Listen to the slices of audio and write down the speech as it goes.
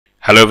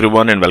Hello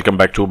everyone and welcome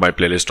back to my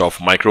playlist of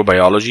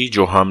microbiology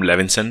जो हम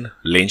Levinson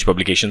length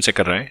publication से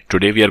कर रहे हैं.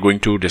 Today we are going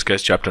to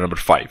discuss chapter number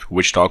 5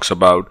 which talks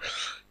about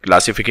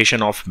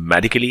classification of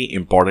medically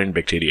important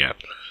bacteria.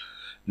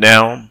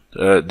 Now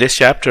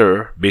this chapter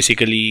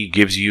basically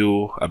gives you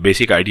a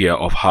basic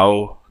idea of how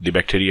the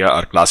bacteria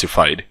are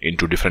classified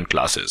into different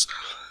classes.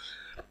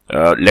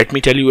 Let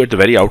me tell you at the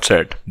very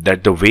outset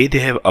that the way they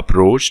have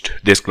approached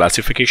this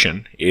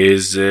classification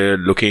is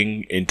looking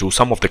into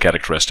some of the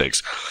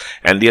characteristics,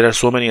 and there are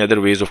so many other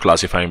ways of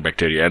classifying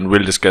bacteria, and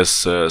we'll discuss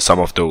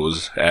some of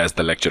those as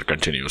the lecture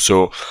continues. So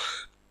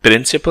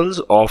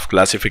principles of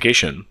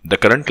classification. The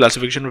current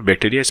classification of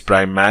bacteria is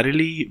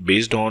primarily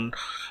based on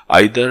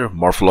either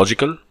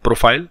morphological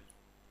profile,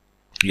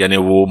 यानी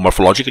वो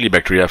morphologically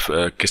bacteria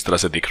किस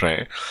तरह से दिख रहे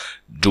हैं.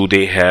 Do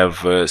they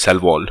have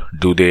cell wall?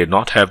 Do they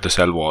not have the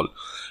cell wall?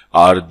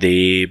 Are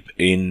they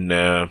in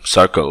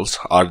circles?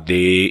 Are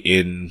they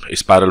in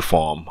spiral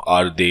form?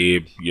 Are they,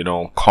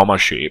 comma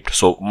shaped?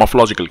 So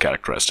morphological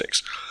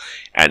characteristics.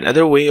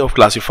 Another way of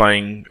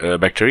classifying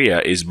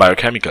bacteria is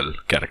biochemical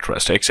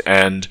characteristics,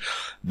 and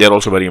they're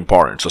also very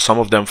important. So some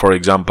of them, for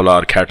example,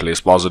 are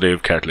catalase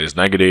positive, catalase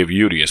negative,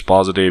 urease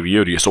positive,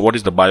 urease. So what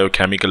is the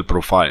biochemical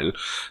profile?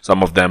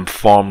 Some of them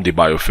form the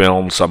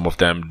biofilm, some of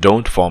them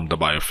don't form the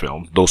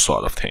biofilm, those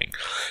sort of things.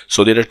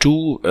 So there are two,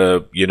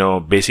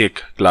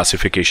 basic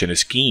classification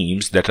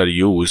schemes that are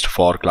used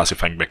for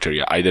classifying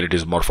bacteria. Either it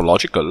is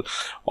morphological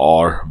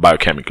or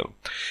biochemical.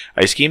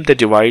 A scheme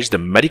that divides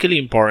the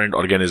medically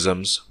important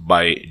organisms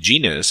by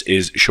genus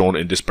is shown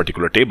in this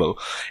particular table,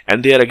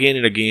 and they are again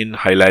and again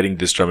highlighting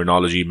this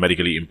terminology,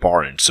 medically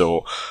important.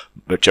 So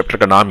the chapter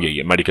ka naam yahi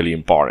hai, medically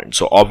important.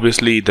 So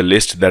obviously the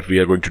list that we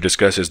are going to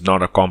discuss is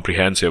not a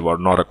comprehensive or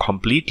not a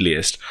complete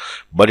list,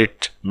 but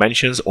it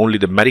mentions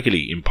only the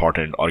medically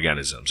important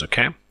organisms.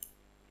 Okay,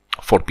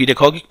 for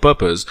pedagogic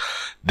purpose,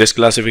 this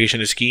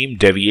classification scheme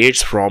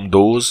deviates from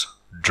those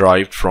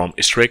derived from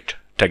strict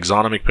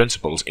taxonomic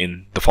principles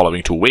in the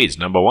following two ways.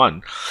 Number one,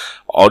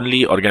 only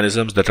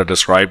organisms that are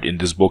described in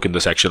this book in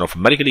the section of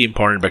medically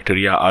important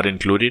bacteria are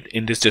included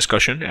in this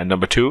discussion. And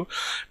number two,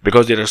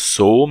 because there are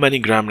so many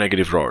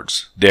gram-negative rods,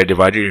 they are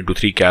divided into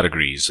three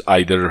categories: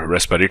 either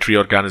respiratory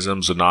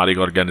organisms,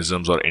 zoonotic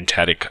organisms, or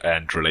enteric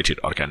and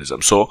related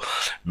organisms. So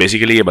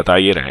basically ये बता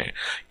ये रहे हैं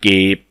कि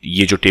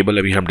ये जो table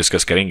अभी हम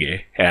discuss करेंगे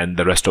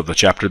and the rest of the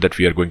chapter that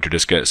we are going to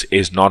discuss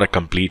is not a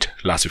complete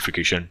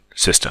classification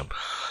system.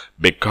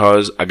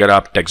 Because अगर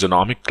आप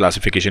taxonomic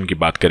classification की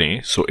बात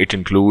करें, so it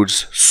includes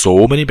so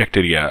many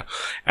bacteria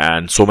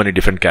and so many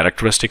different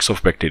characteristics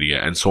of bacteria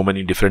and so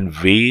many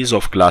different ways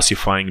of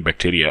classifying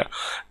bacteria,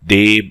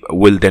 they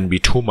will then be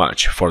too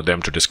much for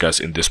them to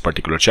discuss in this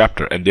particular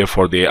chapter, and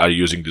therefore they are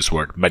using this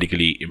word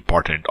medically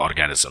important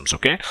organisms.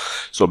 Okay,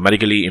 so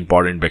medically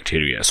important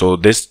bacteria. So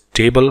this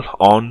table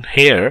on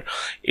here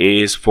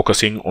is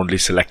focusing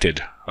only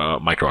selected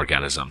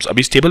microorganisms. अब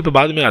इस table पे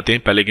बाद में आते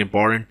हैं, पहले एक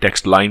important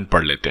text line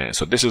पढ़ लेते हैं.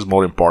 So this is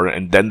more important,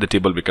 and then the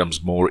table becomes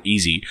more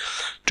easy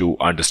to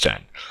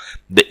understand.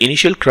 The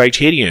initial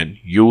criterion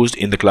used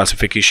in the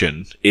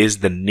classification is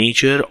the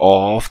nature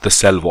of the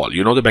cell wall.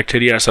 You know, the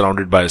bacteria are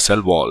surrounded by a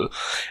cell wall,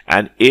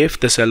 and if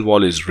the cell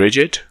wall is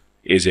rigid,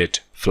 is it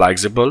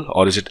flexible,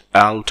 or is it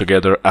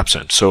altogether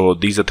absent? So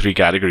these are three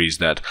categories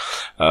that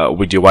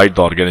we divide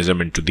the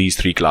organism into these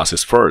three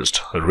classes first: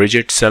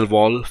 rigid cell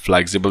wall,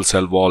 flexible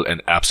cell wall,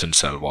 and absent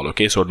cell wall.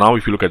 Okay, so now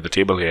if you look at the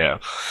table here,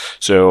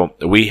 so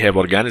we have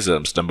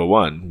organisms, number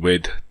one,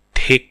 with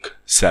thick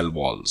cell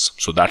walls.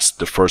 So that's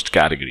the first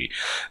category.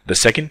 The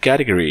second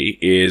category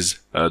is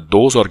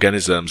those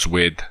organisms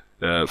with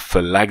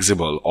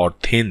flexible or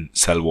thin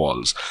cell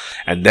walls,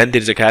 and then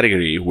there is a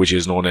category which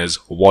is known as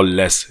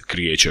wall-less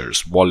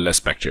creatures, wall-less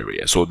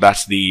bacteria. So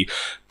that's the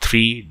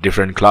three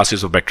different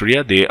classes of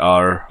bacteria. They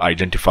are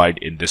identified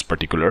in this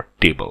particular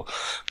table: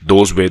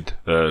 those with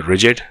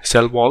rigid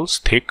cell walls,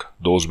 thick;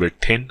 those with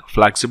thin,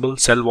 flexible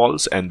cell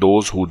walls; and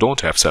those who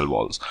don't have cell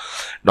walls.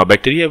 Now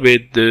bacteria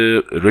with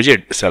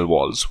rigid cell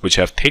walls, which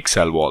have thick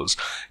cell walls,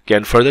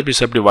 can further be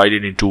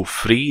subdivided into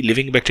free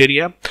living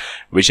bacteria,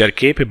 which are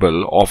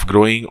capable of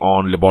growing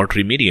on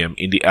laboratory medium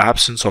in the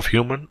absence of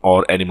human or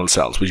animal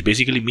cells, which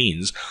basically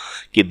means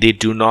that they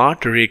do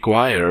not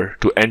require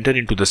to enter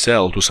into the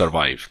cell to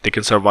survive. They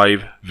can survive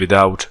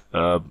without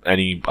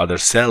any other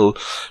cell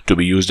to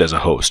be used as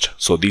a host.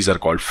 So these are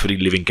called free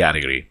living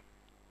category.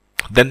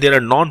 Then there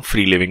are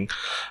non-free living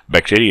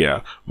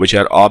bacteria, which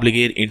are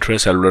obligate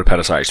intracellular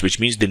parasites, which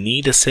means they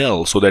need a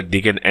cell so that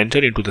they can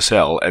enter into the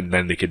cell and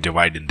then they can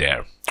divide in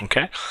there.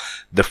 Okay,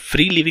 the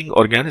free living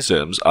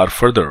organisms are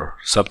further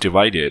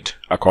subdivided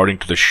according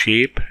to the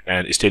shape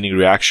and staining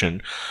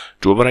reaction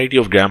to a variety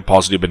of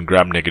gram-positive and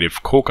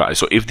gram-negative cocci.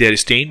 So if they are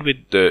stained with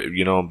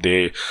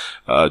they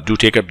do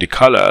take up the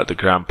color, the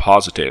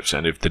gram-positives,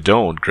 and if they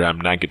don't,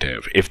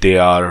 gram-negative. If they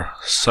are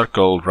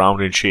circle,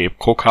 round in shape,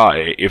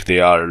 cocci. If they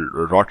are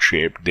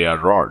rod-shaped, they are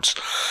rods.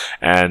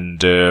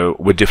 And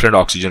with different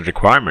oxygen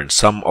requirements,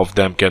 some of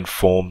them can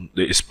form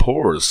the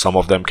spores, some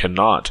of them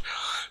cannot.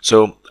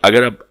 So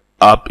अगर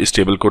up is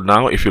table code.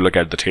 Now if you look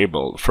at the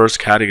table, first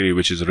category,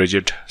 which is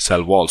rigid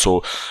cell wall.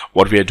 So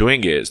what we are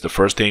doing is, the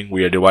first thing,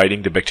 we are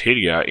dividing the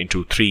bacteria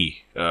into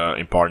three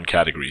important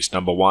categories.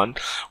 Number one,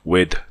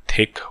 with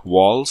thick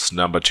walls,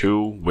 number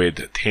two,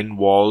 with thin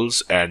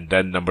walls, and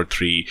then number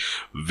three,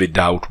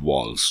 without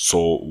walls,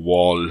 so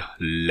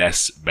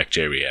wall-less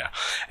bacteria.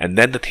 And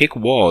then the thick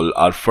wall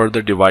are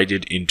further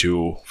divided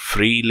into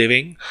free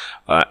living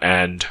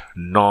and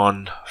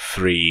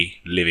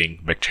non-free living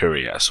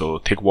bacteria. So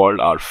thick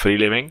wall are free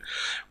living,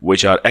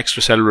 which are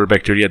extracellular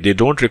bacteria. They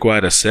don't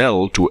require a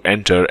cell to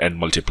enter and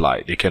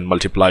multiply. They can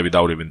multiply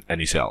without even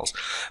any cells.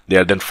 They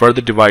are then further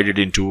divided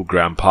into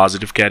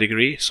gram-positive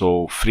category.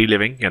 So free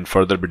living can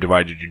further be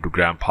divided into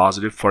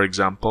gram-positive, for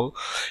example,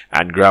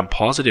 and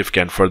gram-positive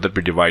can further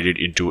be divided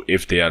into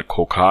if they are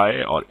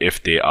cocci, or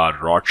if they are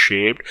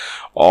rod-shaped,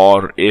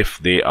 or if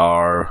they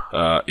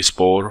are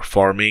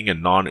spore-forming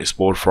and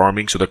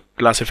non-spore-forming. So the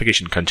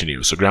classification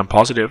continues. So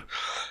gram-positive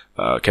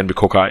can be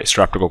cocci,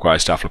 streptococci,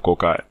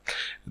 staphylococci,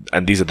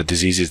 and these are the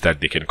diseases that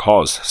they can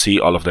cause. See,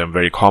 all of them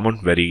very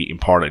common, very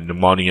important: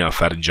 pneumonia,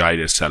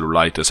 pharyngitis,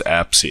 cellulitis,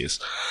 abscess.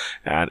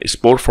 And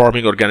spore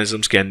forming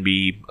organisms can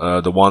be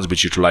the ones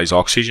which utilize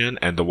oxygen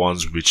and the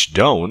ones which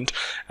don't.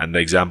 And the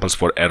examples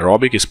for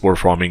aerobic spore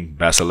forming,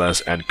 bacillus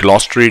and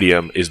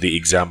clostridium is the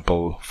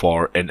example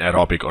for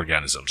anaerobic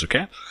organisms.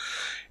 Okay,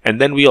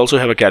 and then we also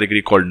have a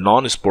category called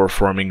non-spore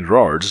forming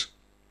rods.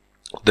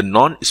 The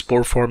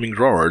non-spore forming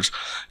rods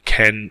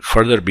can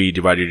further be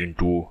divided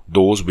into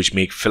those which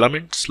make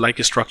filaments like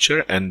a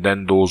structure, and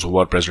then those who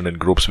are present in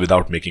groups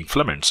without making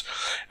filaments,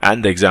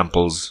 and the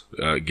examples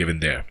given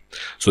there.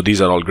 So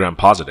these are all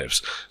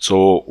gram-positives.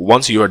 So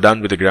once you are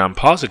done with the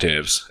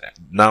gram-positives,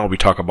 now we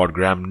talk about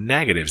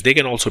gram-negatives. They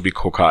can also be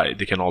cocci,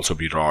 they can also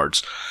be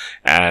rods,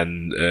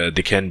 and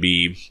they can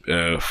be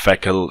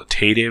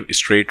facultative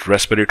straight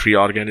respiratory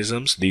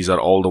organisms. These are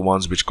all the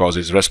ones which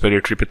causes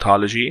respiratory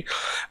pathology.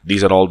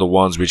 These are all the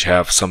ones which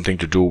have something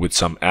to do with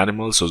some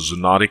animals. So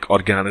zoonotic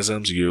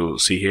organisms, you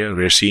see here,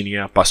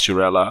 Yersinia,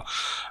 Pasturella,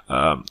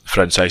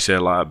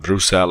 Francisella,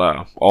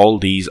 Brucella, all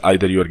these,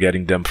 either you are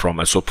getting them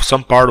from, so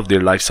some part of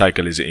their life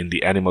cycle is in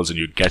the animals and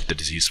you get the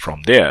disease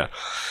from there.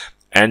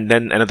 And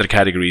then another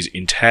category is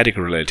enteric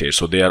related.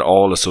 So they are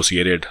all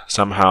associated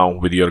somehow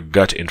with your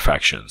gut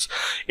infections.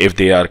 If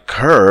they are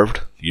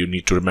curved, you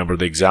need to remember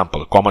the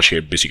example. Comma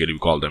shaped, basically we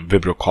call them.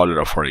 Vibrio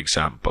cholera, for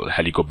example,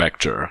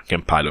 Helicobacter,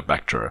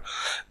 Campylobacter.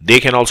 They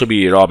can also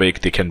be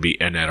aerobic, they can be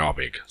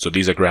anaerobic. So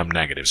these are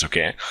gram-negatives,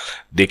 okay?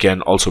 They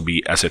can also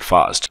be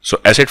acid-fast.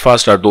 So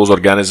acid-fast are those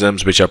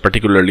organisms which are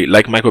particularly,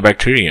 like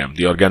Mycobacterium,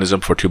 the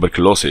organism for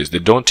tuberculosis. They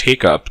don't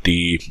take up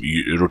the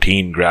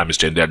routine gram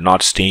stain. They are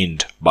not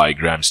stained by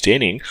gram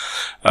staining,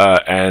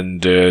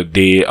 and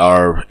they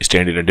are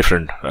stained in a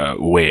different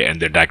way,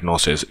 and their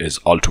diagnosis is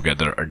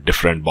altogether a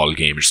different ball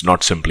game. It's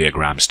not simply a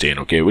gram stain.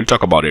 Okay, we'll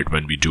talk about it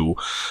when we do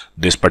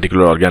this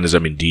particular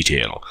organism in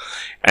detail.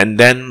 And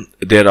then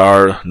there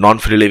are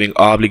non-free living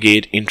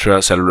obligate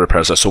intracellular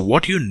parasites. So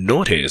what you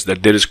notice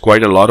that there is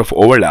quite a lot of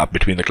overlap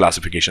between the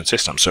classification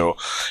systems. So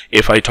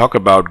if I talk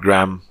about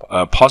gram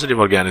positive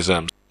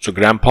organisms, so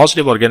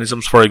gram-positive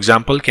organisms, for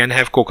example, can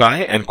have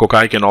cocci, and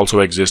cocci can also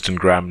exist in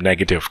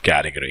gram-negative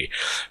category.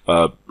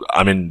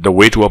 I mean, the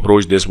way to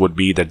approach this would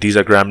be that these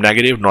are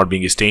gram-negative, not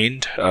being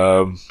stained,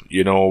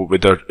 you know,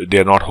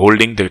 they're not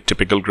holding the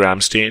typical gram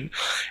stain,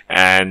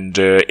 and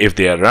if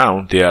they are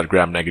round, they are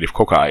gram-negative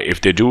cocci. If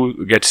they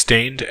do get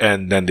stained,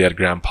 and then they are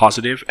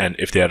gram-positive, and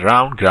if they are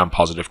round,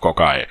 gram-positive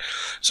cocci.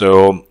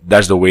 So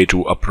that's the way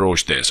to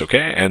approach this,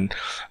 okay? And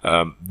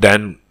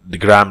then the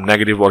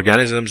gram-negative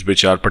organisms,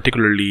 which are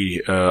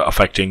particularly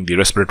affecting the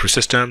respiratory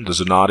system, the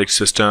zoonotic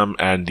system,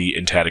 and the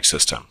enteric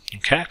system.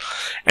 Okay,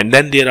 and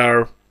then there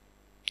are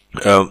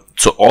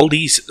so all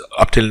these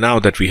up till now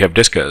that we have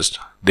discussed,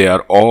 they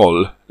are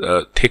all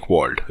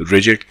thick-walled,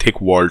 rigid,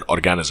 thick-walled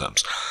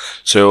organisms.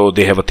 So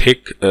they have a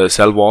thick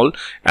cell wall,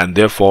 and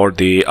therefore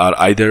they are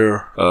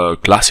either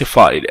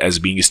classified as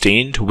being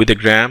stained with a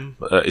gram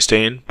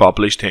stain,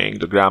 purplish thing,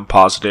 the gram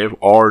positive,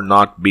 or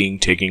not being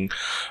taking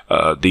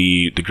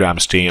the gram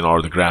stain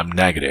or the gram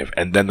negative.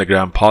 And then the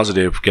gram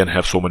positive can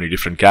have so many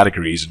different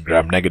categories, and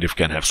gram negative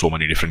can have so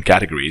many different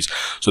categories.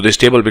 So this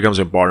table becomes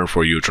important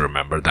for you to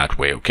remember that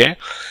way, okay?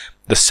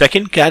 The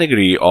second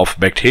category of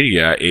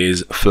bacteria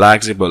is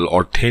flexible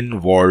or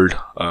thin-walled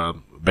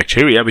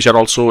bacteria, which are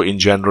also in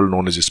general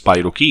known as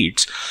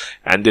spirochetes,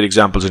 and their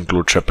examples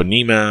include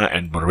treponema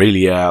and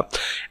borrelia.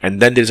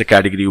 And then there's a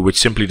category which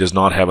simply does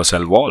not have a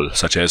cell wall,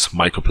 such as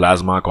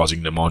mycoplasma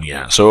causing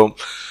pneumonia. So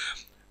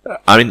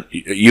I mean,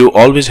 you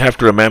always have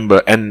to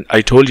remember, and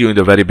I told you in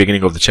the very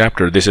beginning of the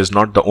chapter, this is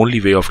not the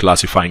only way of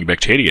classifying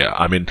bacteria.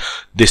 I mean,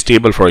 this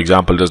table, for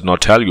example, does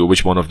not tell you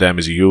which one of them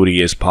is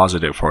urease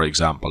positive, for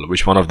example,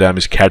 which one of them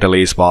is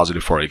catalase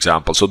positive, for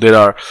example. So there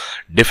are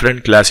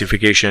different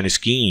classification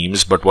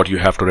schemes, but what you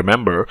have to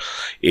remember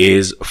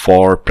is,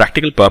 for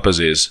practical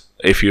purposes,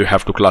 if you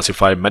have to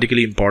classify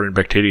medically important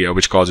bacteria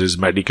which causes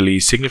medically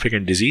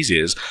significant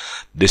diseases,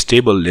 this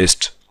table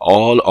lists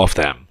all of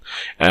them.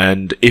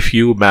 And if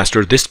you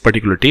master this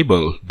particular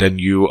table, then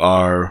you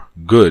are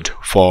good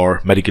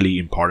for medically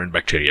important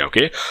bacteria.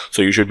 Okay,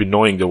 so you should be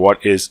knowing that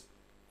what is,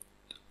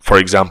 for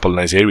example,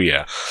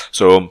 Neisseria.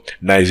 So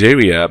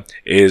Neisseria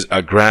is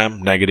a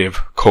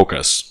gram-negative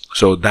coccus.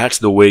 So that's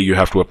the way you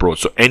have to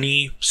approach. So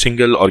any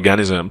single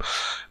organism,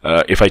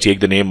 if I take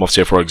the name of,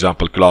 say, for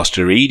example,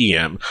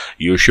 Clostridium,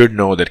 you should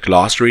know that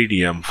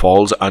Clostridium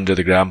falls under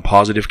the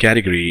gram-positive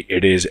category.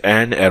 It is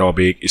an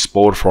anaerobic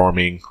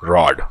spore-forming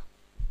rod.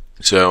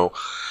 So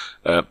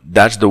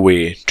that's the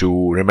way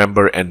to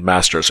remember and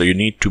master. So you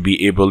need to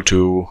be able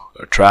to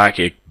track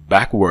it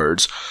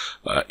backwards.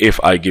 If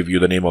I give you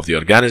the name of the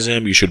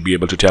organism, you should be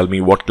able to tell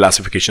me what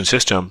classification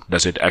system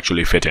does it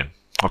actually fit in.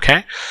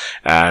 Okay,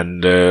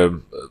 and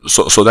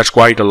so that's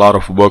quite a lot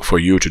of work for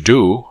you to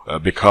do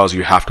because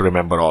you have to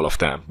remember all of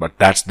them. But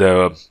that's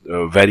the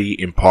very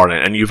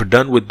important, and if you're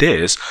done with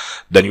this,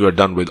 then you are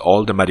done with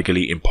all the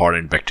medically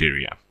important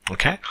bacteria.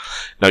 Okay,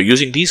 now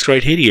using these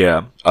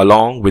criteria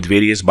along with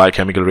various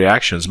biochemical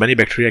reactions, many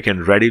bacteria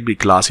can readily be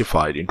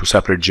classified into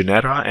separate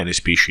genera and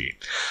species.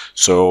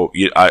 So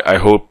I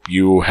hope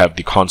you have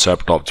the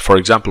concept of, for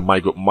example,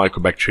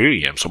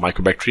 Mycobacterium. So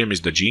Mycobacterium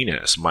is the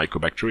genus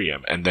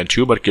Mycobacterium, and then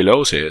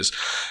tuberculosis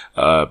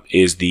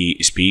is the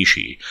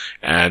species.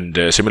 And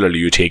similarly,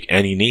 you take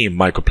any name,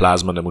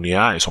 Mycoplasma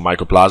pneumoniae. So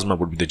Mycoplasma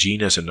would be the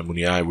genus and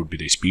pneumoniae would be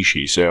the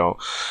species. So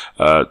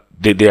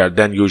they are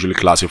then usually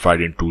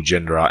classified into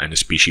genera and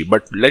species.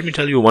 But let me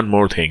tell you one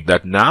more thing,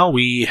 that now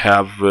we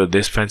have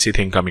this fancy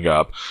thing coming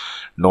up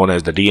known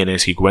as the DNA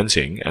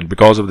sequencing, and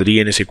because of the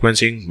DNA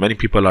sequencing, many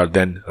people are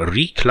then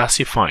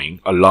reclassifying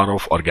a lot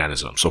of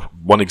organisms. So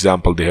one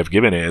example they have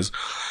given is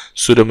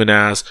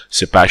Pseudomonas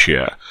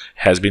cepacia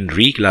has been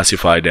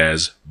reclassified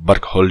as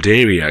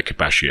Burkholderia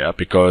cepacia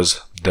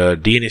because the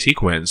DNA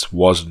sequence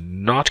was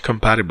not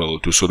compatible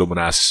to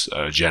Pseudomonas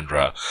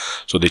genera,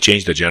 so they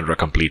changed the genera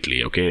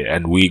completely. Okay,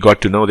 and we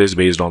got to know this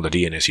based on the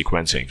DNA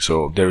sequencing.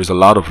 So there is a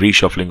lot of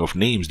reshuffling of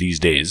names these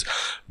days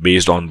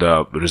based on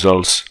the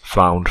results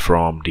found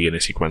from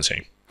DNA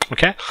sequencing.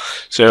 Okay,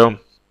 so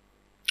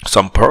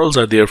some pearls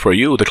are there for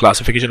you. The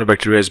classification of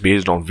bacteria is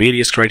based on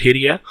various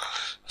criteria,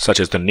 such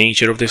as the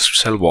nature of this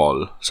cell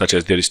wall, such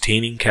as their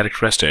staining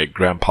characteristic,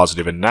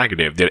 gram-positive and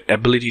negative, their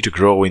ability to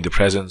grow in the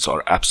presence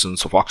or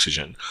absence of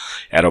oxygen,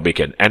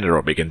 aerobic and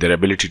anaerobic, and their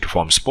ability to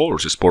form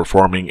spores,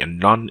 spore-forming and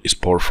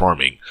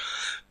non-spore-forming.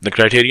 The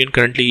criterion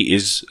currently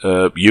is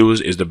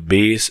used is the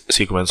base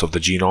sequence of the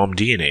genome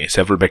DNA.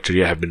 Several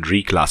bacteria have been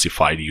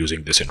reclassified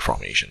using this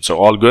information. So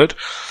all good.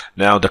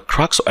 Now the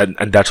crux, and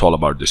that's all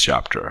about this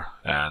chapter.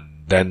 And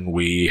then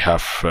we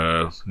have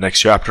next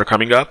chapter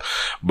coming up,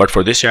 but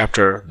for this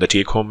chapter the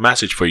take-home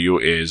message for you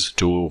is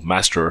to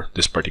master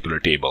this particular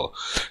table.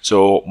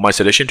 So my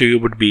suggestion to you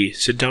would be,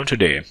 sit down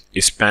today,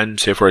 spend,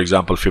 say, for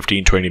example,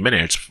 15-20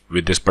 minutes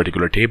with this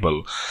particular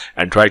table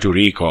and try to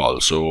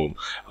recall. So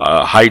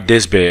hide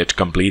this bit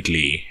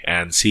completely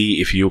and see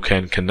if you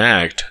can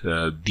connect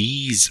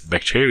these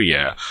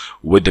bacteria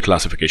with the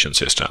classification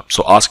system.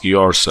 So ask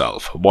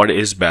yourself, what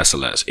is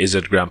Bacillus? Is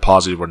it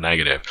gram-positive or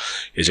negative?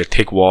 Is it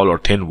thick wall or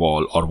thin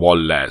wall or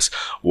wall-less?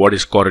 What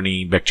is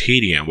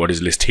Corynebacterium? What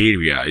is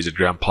Listeria? Is it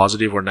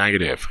gram-positive or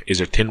negative?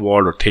 Is it thin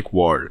wall or thick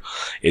wall?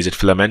 Is it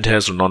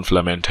filamentous or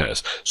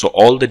non-filamentous? So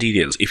all the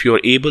details, if you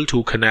are able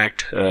to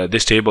connect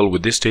this table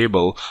with this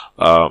table,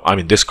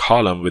 this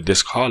column with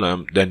this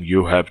column, then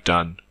you have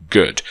done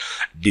good.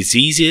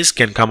 Diseases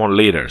can come on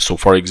later. So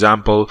for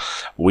example,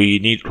 we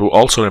need to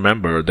also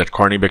remember that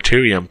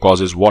Corynebacterium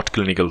causes what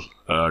clinical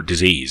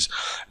disease?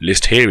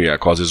 Listeria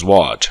causes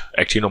what?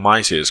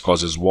 Actinomyces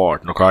causes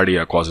what?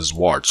 Nocardia causes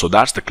what? So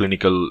that's the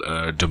clinical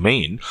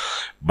domain.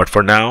 But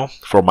for now,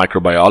 for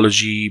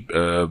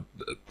microbiology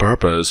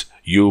purpose,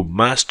 you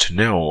must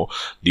know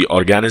the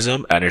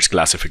organism and its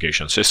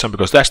classification system,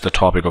 because that's the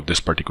topic of this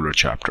particular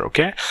chapter.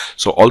 Okay,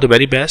 so all the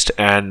very best,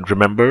 and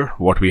remember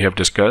what we have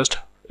discussed.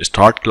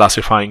 Start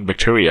classifying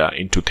bacteria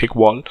into thick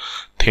wall,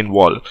 thin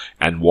wall,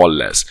 and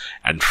wall-less,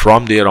 and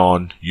from there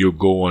on you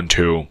go on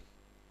to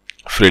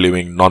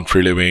free-living,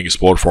 non-free-living,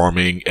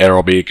 spore-forming,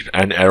 aerobic,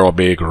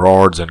 anaerobic,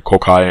 rods and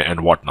cocci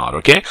and whatnot.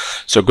 Okay,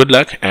 so good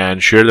luck,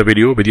 and share the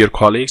video with your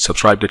colleagues.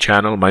 Subscribe to the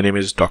channel. My name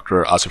is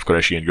Dr. Asif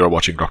Qureshi and you're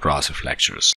watching Dr. Asif Lectures.